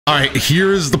All right,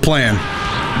 here's the plan.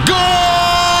 Go!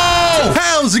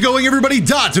 How's it going, everybody?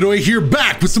 Dotodoya here,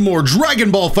 back with some more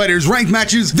Dragonball FighterZ ranked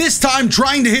matches, this time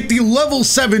trying to hit the level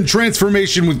 7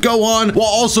 transformation with Gohan, while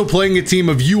also playing a team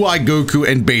of UI Goku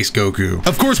and Base Goku.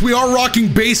 Of course, we are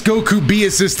rocking Base Goku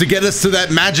B-Assist to get us to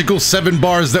that magical 7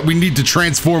 bars that we need to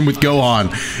transform with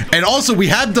Gohan. And also, we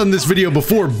have done this video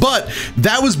before, but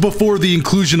that was before the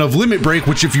inclusion of Limit Break,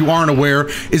 which, if you aren't aware,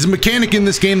 is a mechanic in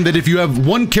this game that if you have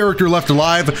one character left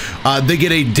alive, they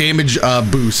get a damage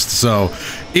boost. So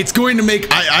it's going to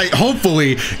make,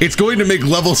 hopefully, it's going to make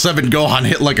level 7 Gohan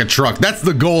hit like a truck. That's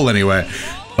the goal anyway.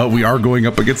 But we are going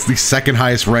up against the second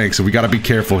highest rank, so we got to be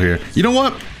careful here. You know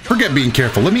what? Forget being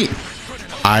careful.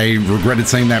 I regretted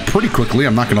saying that pretty quickly.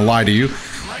 I'm not going to lie to you.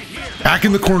 Back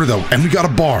in the corner, though, and we got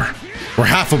a bar. Or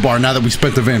half a bar now that we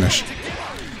spent the vanish.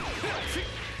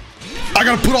 I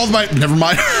got to put all my... Never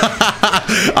mind.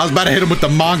 I was about to hit him with the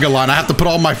manga line. I have to put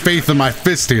all my faith in my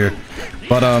fist here.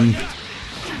 But,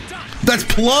 that's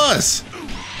plus.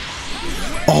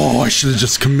 Oh, I should have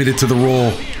just committed to the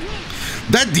roll.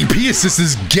 That DP assist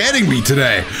is getting me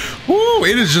today. Woo,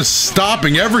 it is just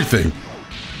stopping everything.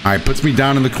 All right, puts me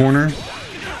down in the corner.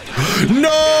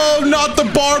 No, not the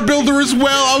bar builder as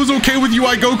well. I was okay with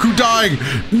UI Goku dying.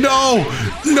 No,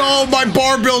 my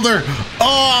bar builder.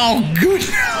 Oh, good.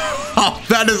 Oh,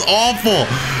 that is awful.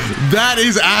 That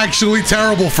is actually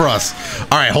terrible for us.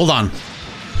 All right, hold on.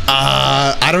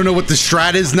 I don't know what the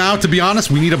strat is now, to be honest.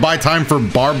 We need to buy time for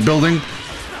bar building.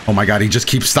 Oh my god, he just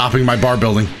keeps stopping my bar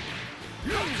building.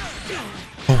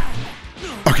 Oh.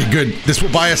 Okay, good. This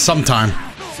will buy us some time.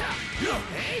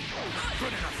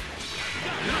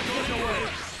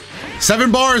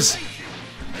 7 bars.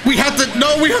 We have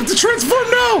to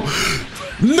transform now.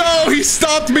 No, he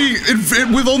stopped me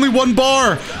with only 1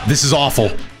 bar. This is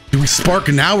awful. Do we spark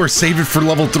now or save it for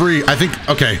level 3? I think,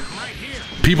 okay.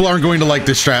 People aren't going to like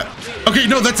this strat. Okay,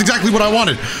 no, that's exactly what I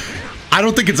wanted. I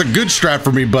don't think it's a good strat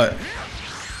for me, but...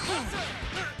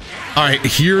 All right,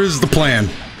 here's the plan.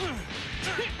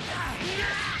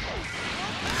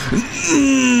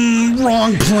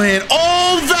 Wrong plan.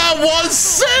 Oh, that was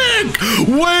sick!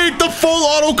 Wait, the full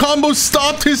auto combo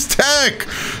stopped his tech.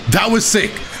 That was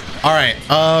sick. All right,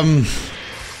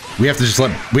 we have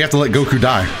to let Goku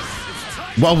die.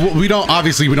 Well, we don't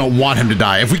want him to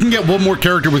die. If we can get one more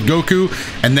character with Goku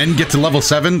and then get to level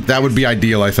 7, that would be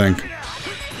ideal, I think.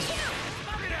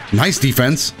 Nice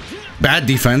defense. Bad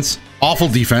defense. Awful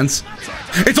defense.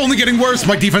 It's only getting worse.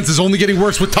 My defense is only getting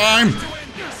worse with time.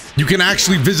 You can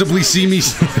actually visibly see me.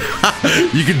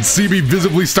 You can see me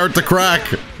visibly start to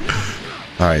crack.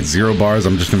 All right, 0 bars.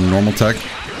 I'm just in normal tech.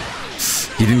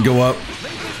 He didn't go up.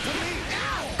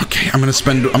 Okay, I'm gonna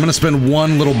spend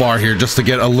 1 little bar here just to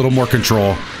get a little more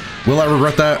control. Will I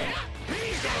regret that?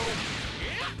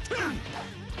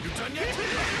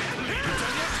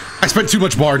 I spent too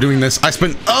much bar doing this.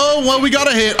 Oh, well, we got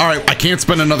a hit. All right, I can't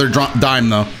spend another dime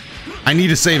though. I need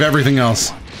to save everything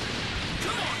else.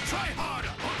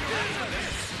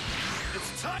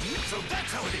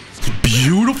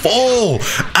 Beautiful.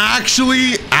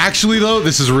 Actually though,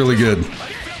 this is really good.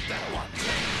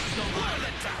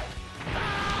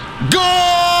 Go!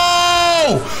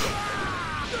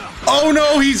 Oh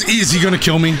no, is he gonna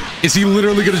kill me? Is he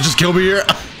literally gonna just kill me here?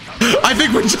 I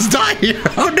think we just died here.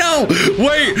 Oh no!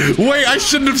 Wait, I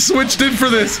shouldn't have switched in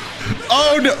for this.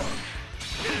 Oh no.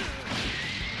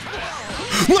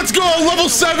 Let's go, level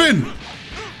 7!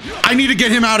 I need to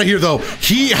get him out of here though.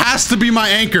 He has to be my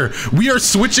anchor. We are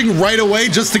switching right away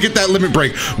just to get that limit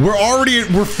break.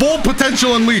 We're full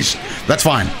potential unleashed. That's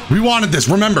fine. We wanted this,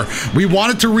 remember. We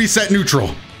wanted to reset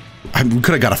neutral. We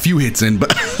could have got a few hits in,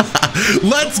 but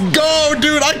let's go,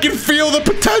 dude. I can feel the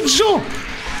potential.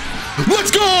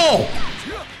 Let's go.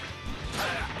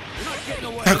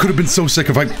 That could have been so sick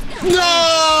if I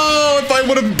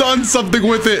would have done something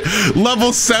with it.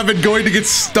 Level 7 going to get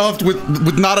stuffed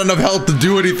with not enough health to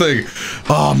do anything.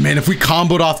 Oh man, if we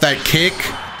comboed off that kick,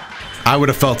 I would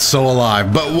have felt so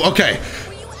alive. But okay,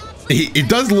 it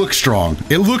does look strong.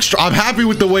 It looks strong. I'm happy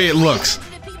with the way it looks.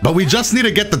 But we just need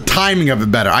to get the timing of it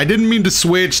better. I didn't mean to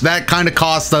switch. That kind of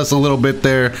cost us a little bit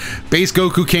there. Base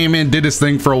Goku came in, did his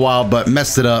thing for a while, but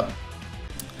messed it up.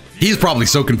 He's probably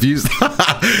so confused.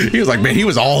 He was like, man, he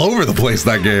was all over the place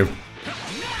that game.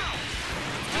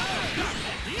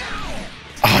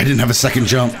 Oh, I didn't have a second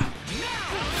jump.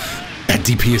 That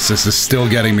DP assist is still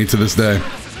getting me to this day.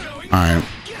 All right.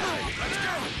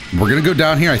 We're going to go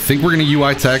down here. I think we're going to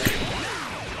UI tech.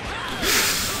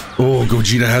 Oh,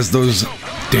 Gogeta has those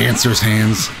dancer's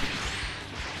hands.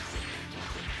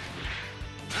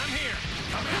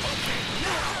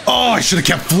 Oh, I should have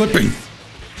kept flipping.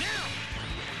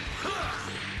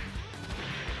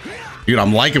 Dude,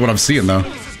 I'm liking what I'm seeing, though.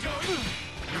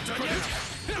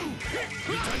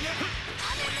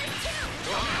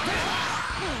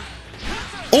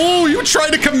 Oh, you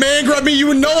tried to command grab me.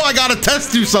 You know I gotta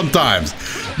test you sometimes.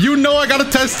 You know I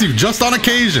gotta test you just on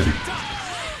occasion.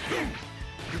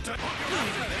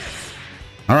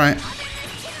 All right.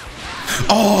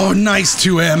 Oh, nice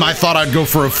 2M. I thought I'd go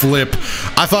for a flip.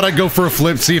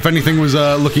 See if anything was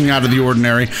looking out of the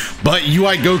ordinary. But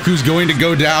UI Goku's going to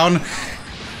go down.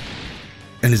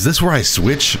 And is this where I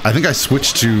switch? I think I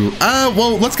switched to...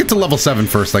 well, let's get to level 7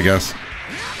 first, I guess.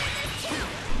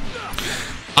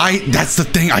 That's the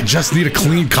thing. I just need a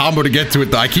clean combo to get to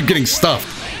it, though. I keep getting stuffed.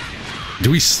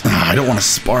 Do we... I don't want to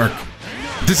spark.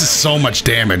 This is so much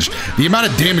damage. The amount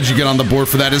of damage you get on the board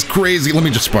for that is crazy. Let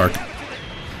me just spark.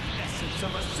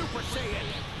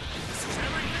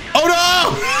 Oh,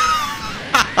 no!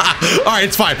 All right,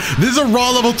 it's fine. This is a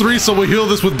raw level 3, so we'll heal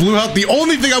this with blue health. The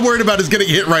only thing I'm worried about is getting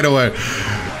hit right away.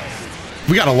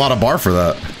 We got a lot of bar for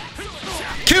that.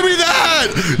 Give me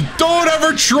that! Don't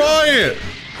ever try it!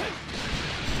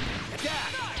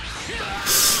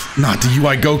 Not the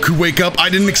UI Goku wake up. I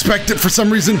didn't expect it for some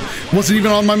reason. Wasn't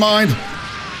even on my mind.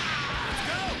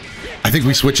 I think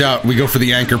we switch out. We go for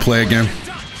the anchor play again.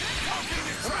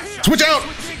 Switch out!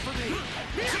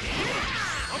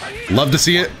 Love to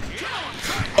see it.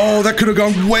 Oh, that could have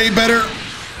gone way better.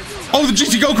 Oh, the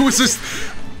GT Goku assist.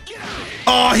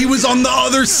 Oh, he was on the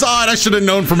other side. I should have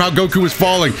known from how Goku was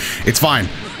falling. It's fine.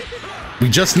 We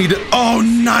just need to... Oh,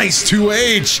 nice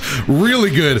 2H.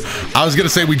 Really good. I was going to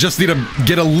say we just need to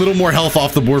get a little more health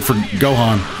off the board for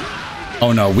Gohan.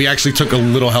 Oh, no. We actually took a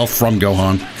little health from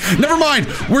Gohan. Never mind.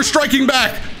 We're striking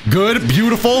back. Good.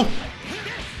 Beautiful.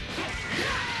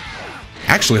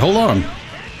 Actually, hold on.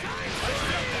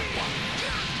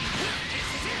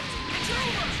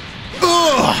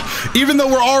 Ugh. Even though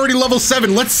we're already level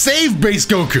 7, let's save base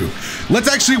Goku. Let's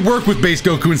actually work with base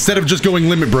Goku instead of just going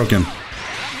limit broken.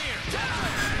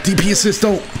 DP assist,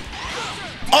 don't.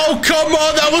 Oh, come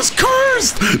on, that was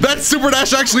cursed. That super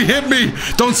dash actually hit me.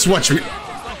 Don't switch me.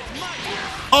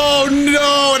 Oh,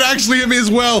 no, it actually hit me as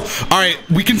well. All right,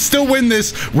 we can still win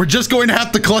this. We're just going to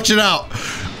have to clutch it out.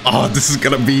 Oh, this is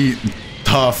going to be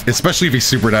tough, especially if he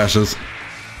super dashes.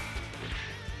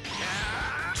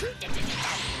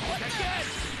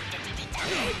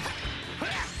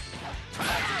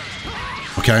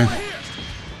 Okay.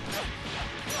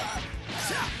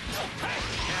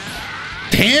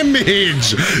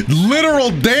 Damage!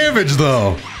 Literal damage,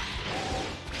 though.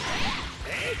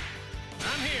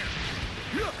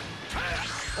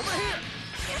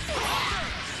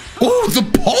 Oh, the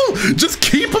ball! Just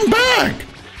keep him back!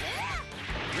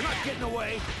 You're not getting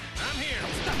away. I'm here.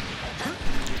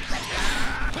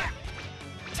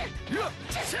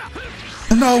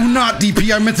 No, not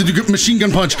DP. I meant to do machine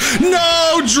gun punch.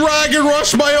 No! Dragon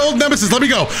Rush, my old nemesis. Let me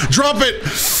go. Drop it.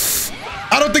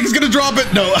 I don't think he's gonna drop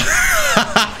it. No.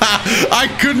 I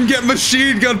couldn't get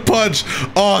machine gun punch.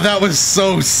 Oh, that was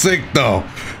so sick, though.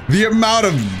 The amount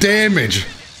of damage.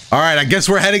 All right, I guess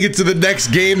we're heading into the next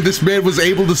game. This man was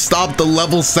able to stop the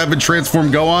level 7 transform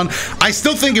Gohan. I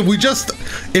still think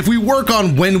if we work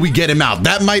on when we get him out,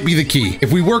 that might be the key.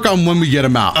 If we work on when we get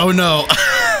him out. Oh no.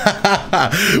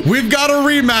 We've got a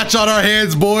rematch on our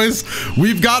hands, boys.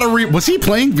 We've got was he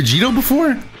playing Vegito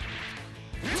before?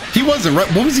 He wasn't, right?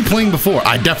 What was he playing before?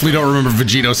 I definitely don't remember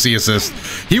Vegito C assist.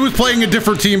 He was playing a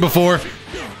different team before.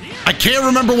 I can't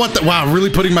remember what the, wow, really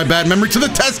putting my bad memory to the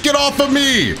test. Get off of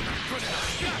me.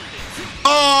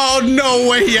 Oh, no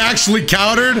way, he actually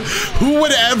countered. Who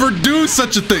would ever do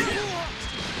such a thing?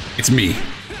 It's me.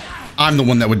 I'm the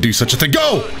one that would do such a thing.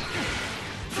 Go!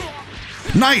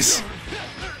 Nice.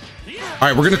 All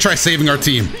right, we're gonna try saving our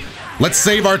team. Let's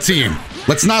save our team.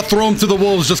 Let's not throw them to the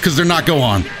wolves just because they're not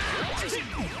Gohan.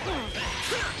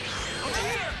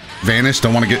 Vanish,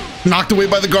 don't want to get knocked away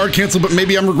by the guard cancel, but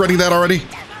maybe I'm regretting that already.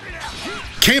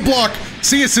 Can't block.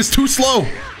 C assist too slow.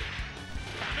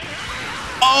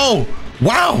 Oh,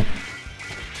 wow.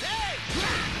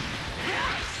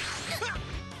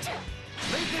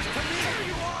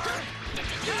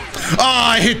 Oh,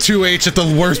 I hit 2H at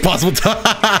the worst possible time.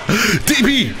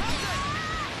 DP.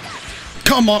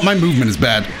 Come on, my movement is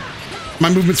bad. My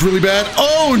movement's really bad.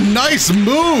 Oh, nice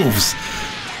moves.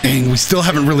 Dang, we still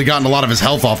haven't really gotten a lot of his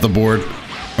health off the board.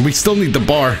 And we still need the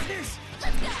bar.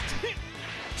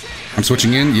 I'm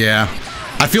switching in, yeah.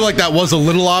 I feel like that was a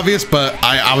little obvious, but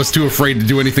I was too afraid to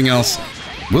do anything else.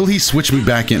 Will he switch me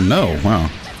back in? No, wow.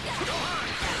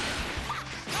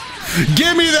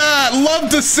 Give me that! Love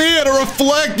to see it, a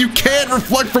reflect! You can't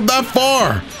reflect from that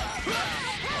far!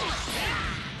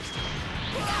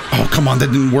 Oh, come on, that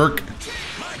didn't work.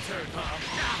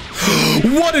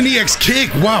 What an EX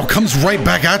kick. Wow, comes right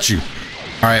back at you.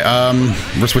 All right,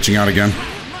 we're switching out again.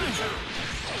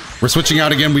 We're switching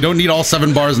out again. We don't need all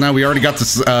 7 bars now. We already got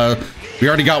this, we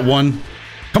already got 1.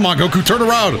 Come on, Goku, turn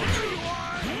around.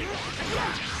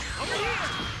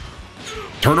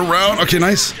 Turn around. Okay,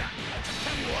 nice.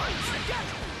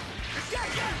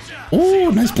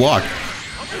 Ooh, nice block.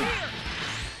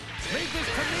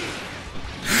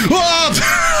 Oh!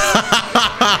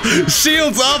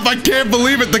 Shields up. I can't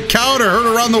believe it. The counter heard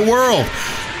around the world.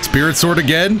 Spirit Sword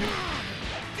again.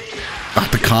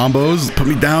 Got the combos. Put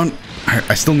me down.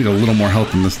 I still need a little more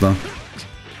help in this, though.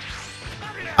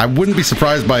 I wouldn't be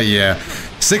surprised by, yeah.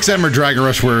 6M or Dragon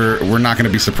Rush were not going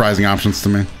to be surprising options to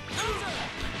me.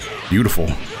 Beautiful.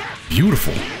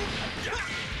 Beautiful.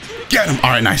 Get him. All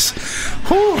right, nice.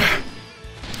 Whew.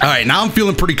 All right, now I'm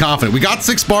feeling pretty confident. We got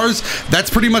 6 bars. That's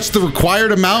pretty much the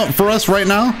required amount for us right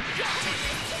now.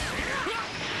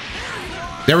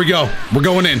 There we go. We're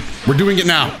going in. We're doing it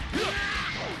now.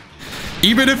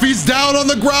 Even if he's down on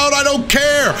the ground, I don't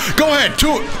care. Go ahead.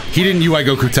 He didn't UI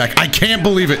Goku tech. I can't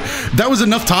believe it. That was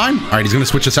enough time. All right, he's going to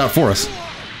switch us out for us.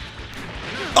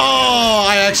 Oh,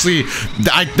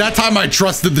 that time I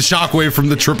trusted the shockwave from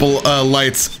the triple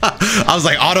lights. I was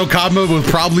like, auto combo will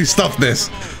probably stuff this.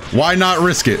 Why not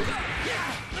risk it?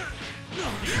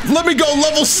 Let me go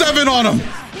level 7 on him.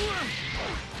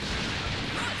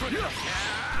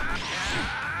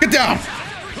 Get down.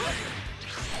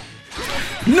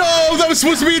 No, that was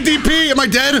supposed to be a DP. Am I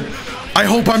dead? I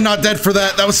hope I'm not dead for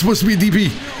that. That was supposed to be a DP.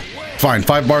 Fine,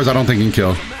 5 bars I don't think can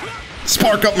kill.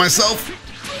 Spark up myself.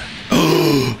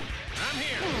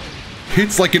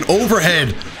 Hits like an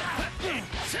overhead.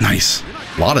 Nice.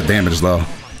 A lot of damage though.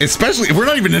 Especially if we're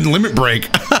not even in limit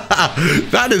break.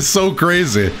 That is so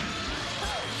crazy.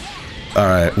 All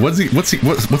right, what's he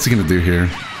gonna do here?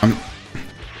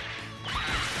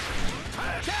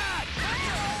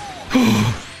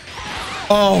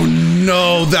 Oh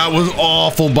no, that was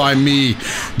awful by me.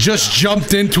 Just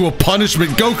jumped into a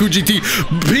punishment. Goku GT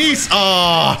beast.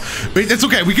 It's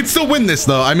okay. We can still win this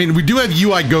though. I mean, we do have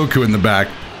UI Goku in the back.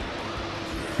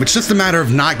 It's just a matter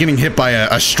of not getting hit by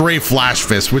a stray flash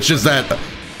fist, which is that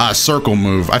circle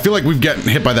move. I feel like we've gotten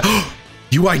hit by that.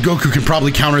 UI Goku can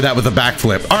probably counter that with a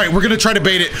backflip. All right, we're gonna try to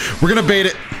bait it. We're gonna bait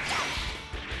it.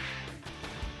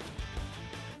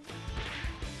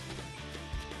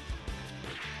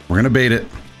 We're gonna bait it.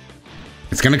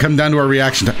 It's gonna come down to our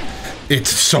reaction time. It's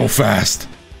so fast.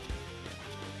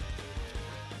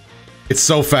 It's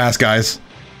so fast, guys.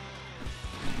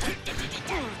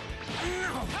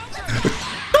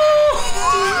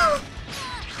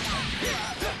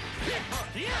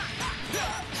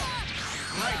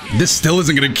 This still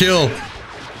isn't gonna kill.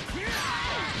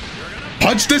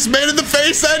 Punch this man in the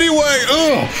face anyway.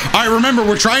 Ugh. All right, remember,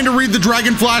 we're trying to read the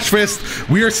Dragon Flash Fist.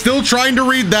 We are still trying to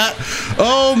read that.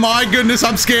 Oh my goodness,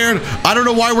 I'm scared. I don't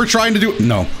know why we're trying to do it.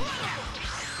 No.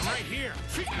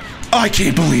 I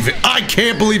can't believe it. I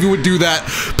can't believe you would do that.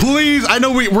 Please, I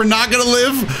know we're not gonna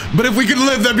live, but if we could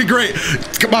live, that'd be great.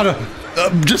 Come on,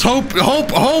 just hope.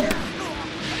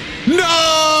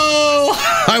 No!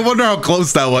 I wonder how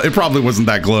close that was. It probably wasn't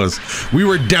that close. We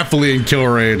were definitely in kill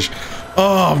range.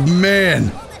 Oh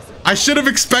man, I should have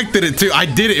expected it too. I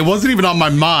did it. It wasn't even on my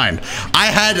mind. I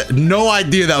had no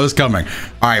idea that was coming.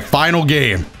 All right, final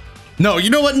game. No, you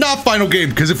know what? Not final game,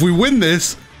 because if we win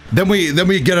this, then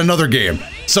we get another game.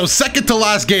 So second to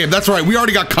last game. That's right. We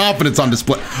already got confidence on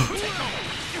display.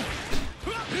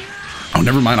 Oh,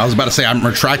 never mind. I was about to say I'm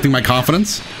retracting my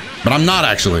confidence, but I'm not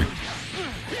actually.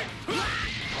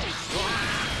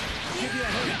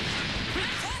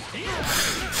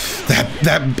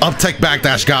 That up tech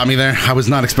backdash got me there. I was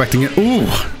not expecting it. Ooh,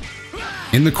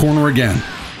 in the corner again.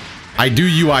 I do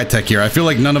UI tech here. I feel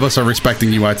like none of us are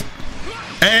respecting UI tech.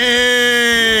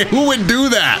 Hey, who would do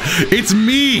that? It's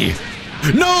me.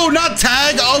 No, not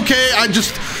tag. Okay, I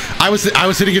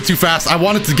was hitting it too fast. I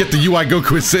wanted to get the UI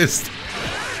Goku assist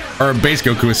or base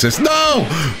Goku assist. No. All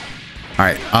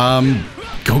right.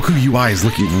 Goku UI is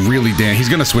looking really damn. He's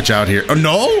gonna switch out here. Oh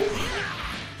no.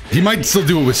 He might still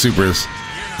do it with supers.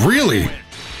 Really?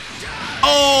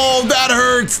 Oh, that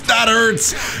hurts. That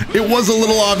hurts. It was a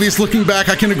little obvious looking back.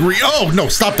 I can agree. Oh, no,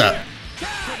 stop that.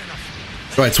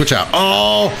 Go ahead, switch out.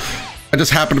 Oh, I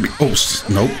just happened to be. Oh,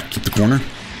 nope. Keep the corner.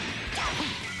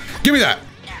 Give me that.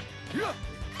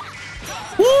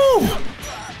 Woo. All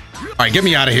right, get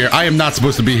me out of here. I am not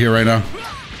supposed to be here right now.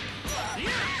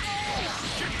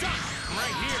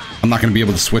 I'm not going to be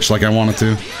able to switch like I wanted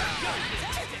to.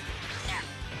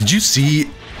 Did you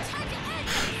see?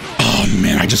 Oh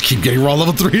man, I just keep getting raw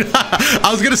level 3. I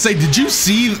was gonna say, did you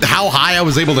see how high I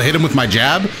was able to hit him with my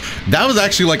jab? That was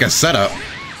actually like a setup.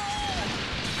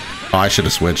 Oh, I should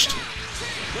have switched.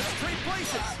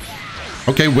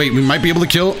 Okay, wait, we might be able to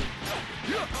kill.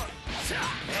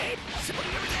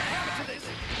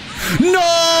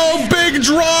 No, big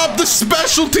drop, the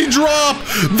specialty drop.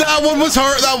 That one was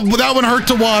hurt. That one hurt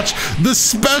to watch. The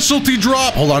specialty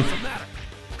drop. Hold on.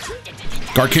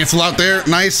 Guard cancel out there.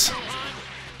 Nice.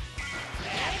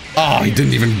 Oh, he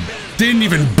didn't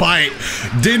even bite.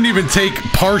 Didn't even take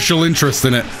partial interest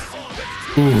in it.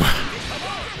 Ooh.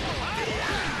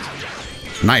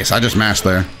 Nice. I just mashed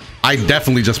there. I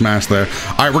definitely just mashed there.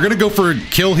 All right, we're gonna go for a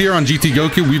kill here on GT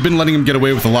Goku. We've been letting him get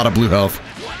away with a lot of blue health.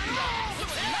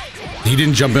 He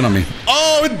didn't jump in on me.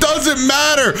 Oh, it doesn't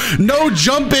matter. No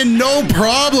jump in, no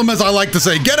problem, as I like to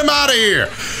say. Get him out of here.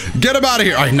 Get him out of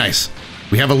here. All right, nice.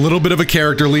 We have a little bit of a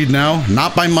character lead now.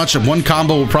 Not by much. One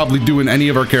combo will probably do in any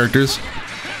of our characters.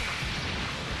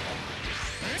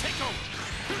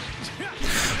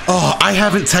 Oh, I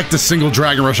haven't teched a single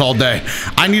Dragon Rush all day.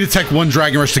 I need to tech one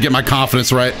Dragon Rush to get my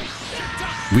confidence right.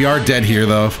 We are dead here,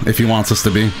 though, if he wants us to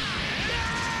be.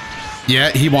 Yeah,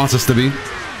 he wants us to be.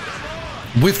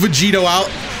 With Vegito out,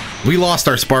 we lost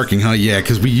our sparking, huh? Yeah,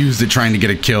 because we used it trying to get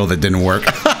a kill that didn't work.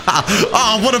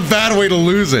 Oh, what a bad way to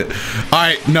lose it. All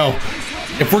right, no.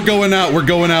 If we're going out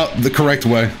the correct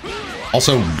way.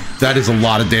 Also, that is a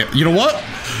lot of damage. You know what?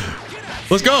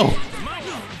 Let's go.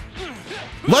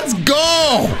 Let's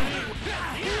go.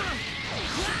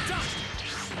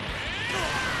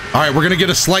 All right, we're going to get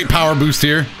a slight power boost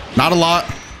here. Not a lot.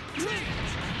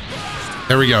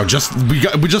 There we go.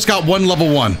 We just got one level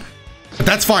 1. But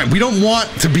that's fine. We don't want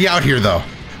to be out here, though.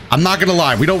 I'm not gonna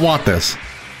lie. We don't want this.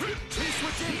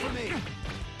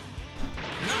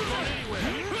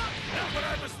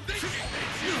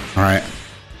 All right.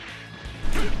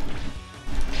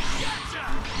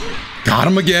 Got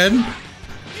him again.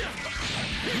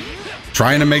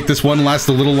 Trying to make this one last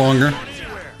a little longer.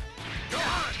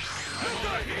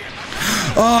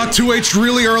 Oh, 2H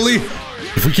really early.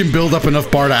 If we can build up enough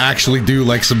bar to actually do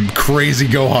like some crazy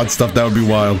Gohan stuff, that would be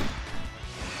wild.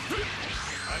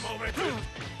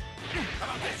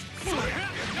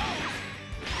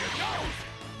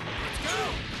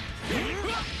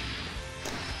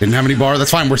 Didn't have any bar.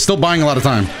 That's fine. We're still buying a lot of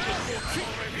time.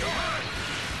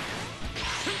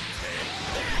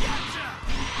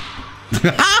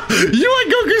 You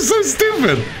and Goku's so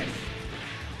stupid.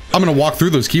 I'm gonna walk through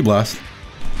those ki blasts.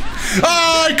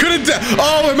 Oh, I couldn't.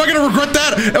 Oh, am I gonna regret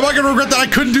that? Am I gonna regret that? I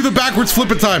couldn't do the backwards flip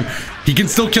in time. He can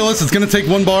still kill us. It's gonna take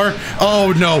one bar.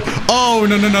 Oh no. Oh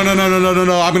no no no no no no no no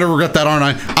no. I'm gonna regret that, aren't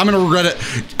I? I'm gonna regret it.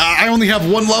 I only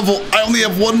have one level. I only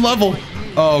have one level.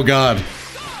 Oh god.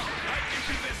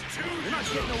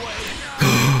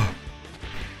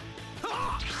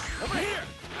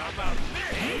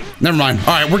 Never mind. All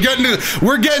right, we're getting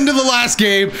to the last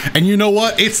game, and you know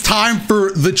what? It's time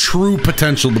for the true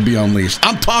potential to be unleashed.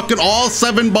 I'm talking all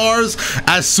 7 bars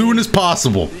as soon as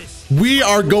possible. We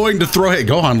are going to throw. Hey,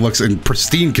 Gohan looks in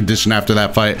pristine condition after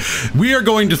that fight. We are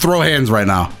going to throw hands right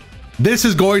now. This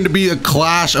is going to be a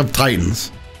clash of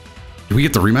titans. Do we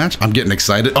get the rematch? I'm getting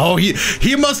excited. Oh, he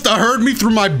must have heard me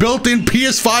through my built-in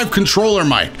PS5 controller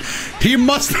mic. He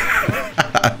must.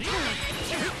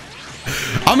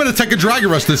 I'm gonna take a Dragon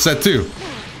Rush this set too.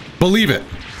 Believe it.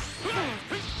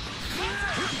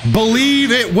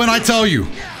 Believe it when I tell you.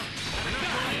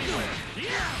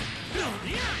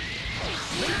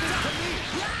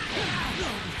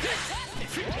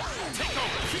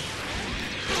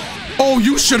 Oh,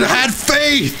 you should have had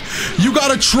faith. You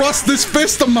gotta trust this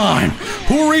fist of mine.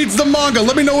 Who reads the manga?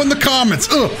 Let me know in the comments.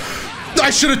 Ugh.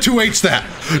 I should have 2H'd that.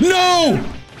 No!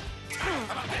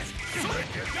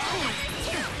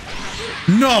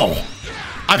 No!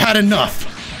 I've had enough.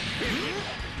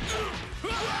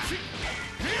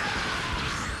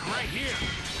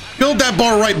 Build that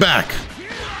bar right back.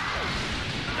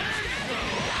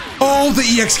 Oh,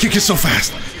 the EX kick is so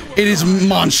fast. It is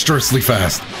monstrously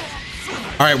fast.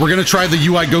 All right, we're gonna try the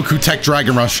UI Goku Tech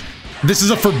Dragon Rush. This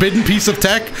is a forbidden piece of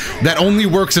tech that only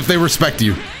works if they respect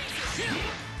you.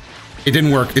 It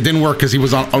didn't work. It didn't work because he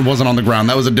wasn't on the ground.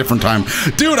 That was a different time.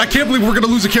 Dude, I can't believe we're gonna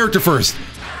lose a character first.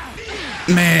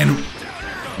 Man,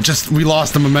 we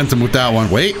lost the momentum with that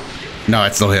one. Wait, no,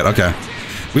 it still hit. Okay,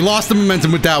 we lost the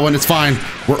momentum with that one. It's fine.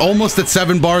 We're almost at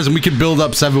 7 bars, and we can build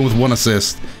up 7 with 1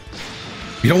 assist.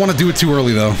 You don't want to do it too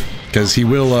early though, because he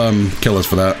will kill us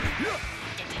for that.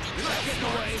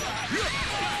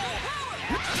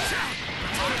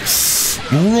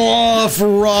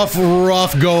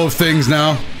 Rough go of things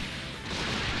now.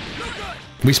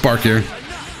 We spark here.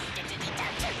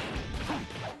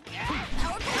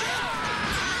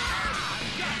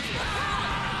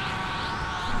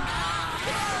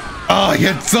 Oh,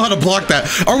 can't still how to block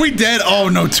that. Are we dead? Oh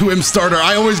no, 2M starter.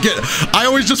 I always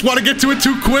just want to get to it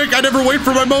too quick. I never wait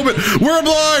for my moment. We're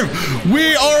alive.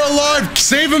 We are alive.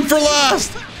 Save him for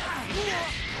last.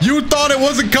 You thought it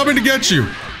wasn't coming to get you.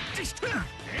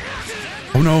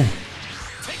 Oh no.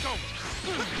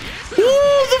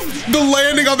 Ooh, the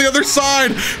landing on the other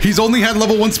side. He's only had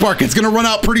level 1 spark. It's gonna run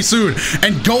out pretty soon.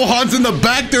 And Gohan's in the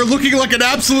back there looking like an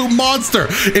absolute monster.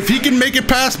 If he can make it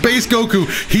past base Goku,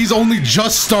 he's only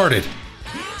just started.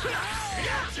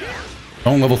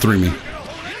 Don't level 3 me.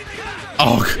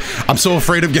 Oh, I'm so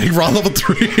afraid of getting raw level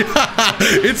 3.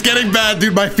 It's getting bad,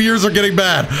 dude. My fears are getting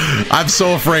bad. I'm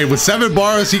so afraid. With 7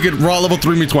 bars, he could raw level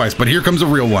 3 me twice, but here comes a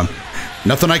real one.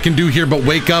 Nothing I can do here but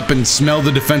wake up and smell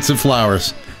the defensive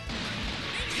flowers.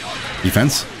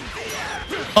 Defense?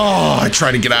 Oh, I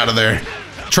try to get out of there.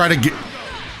 Try to get...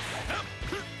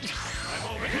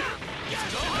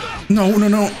 No, no,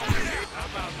 no.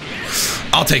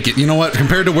 I'll take it. You know what?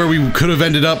 Compared to where we could have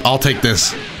ended up, I'll take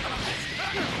this.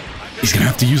 He's gonna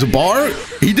have to use a bar?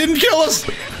 He didn't kill us!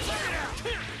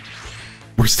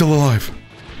 We're still alive.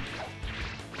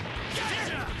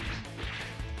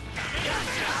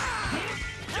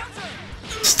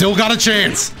 Still got a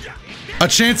chance. A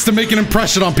chance to make an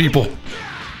impression on people.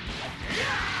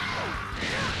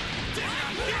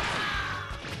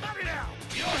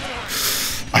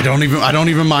 I don't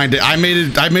even mind it. I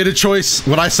made a choice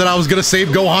when I said I was gonna save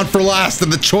Gohan for last,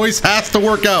 and the choice has to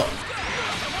work out.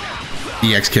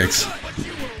 EX kicks.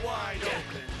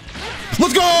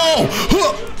 Let's go!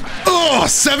 Oh,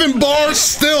 7 bars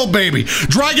still, baby.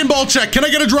 Dragon Ball check. Can I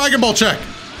get a Dragon Ball check?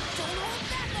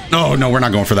 Oh, no, we're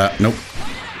not going for that. Nope.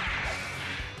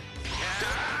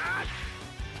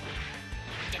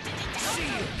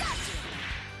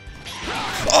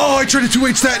 Oh, I tried to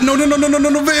 2H that. No, no, no, no, no, no,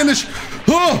 no, vanish.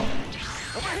 Oh!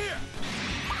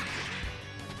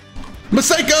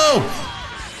 Maseko!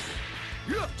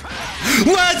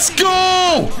 Let's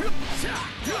go!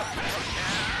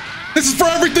 This is for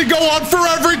everything, go on for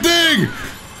everything!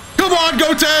 Come on,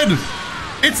 Goten!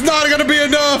 It's not gonna be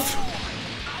enough!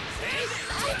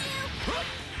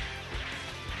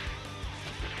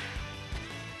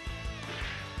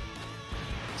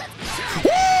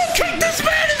 Woo! Kick this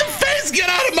man in the face! Get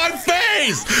out of my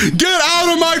face! Get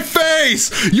out of my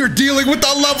face! You're dealing with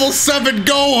the level 7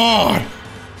 Gohan!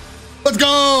 Let's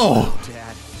go!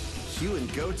 You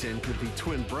and Goten could be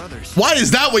twin brothers. Why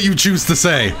is that what you choose to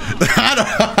say?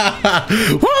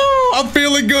 Woo! I'm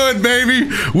feeling good, baby.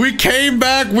 We came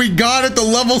back. We got it. The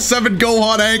level 7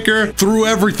 Gohan anchor. Threw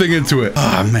everything into it.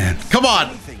 Oh, man. Come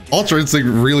on. Ultra Instinct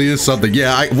really is something.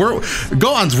 Yeah,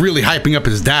 Gohan's really hyping up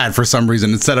his dad for some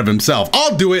reason instead of himself.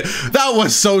 I'll do it. That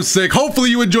was so sick. Hopefully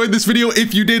you enjoyed this video.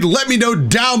 If you did, let me know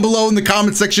down below in the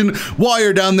comment section. While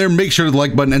you're down there, make sure to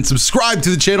like button and subscribe to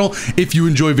the channel if you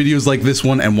enjoy videos like this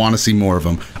one and want to see more of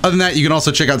them. Other than that, you can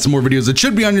also check out some more videos that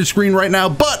should be on your screen right now.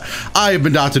 But I have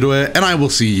been Dotodoya, and I will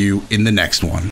see you in the next one.